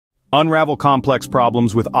Unravel complex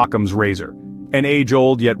problems with Occam's Razor, an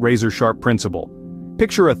age-old yet razor-sharp principle.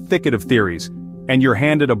 Picture a thicket of theories, and you're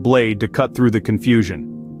handed a blade to cut through the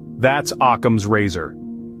confusion. That's Occam's Razor.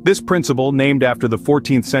 This principle, named after the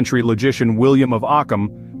 14th century logician William of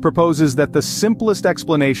Ockham, proposes that the simplest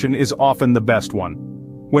explanation is often the best one.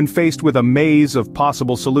 When faced with a maze of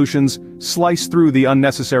possible solutions, slice through the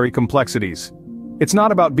unnecessary complexities. It's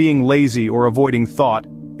not about being lazy or avoiding thought,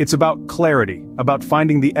 it's about clarity, about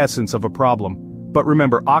finding the essence of a problem. But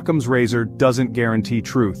remember, Occam's Razor doesn't guarantee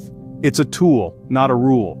truth. It's a tool, not a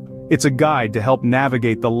rule. It's a guide to help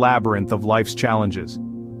navigate the labyrinth of life's challenges.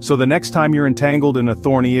 So the next time you're entangled in a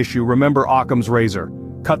thorny issue, remember Occam's Razor.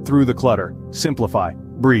 Cut through the clutter, simplify,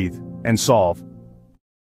 breathe, and solve.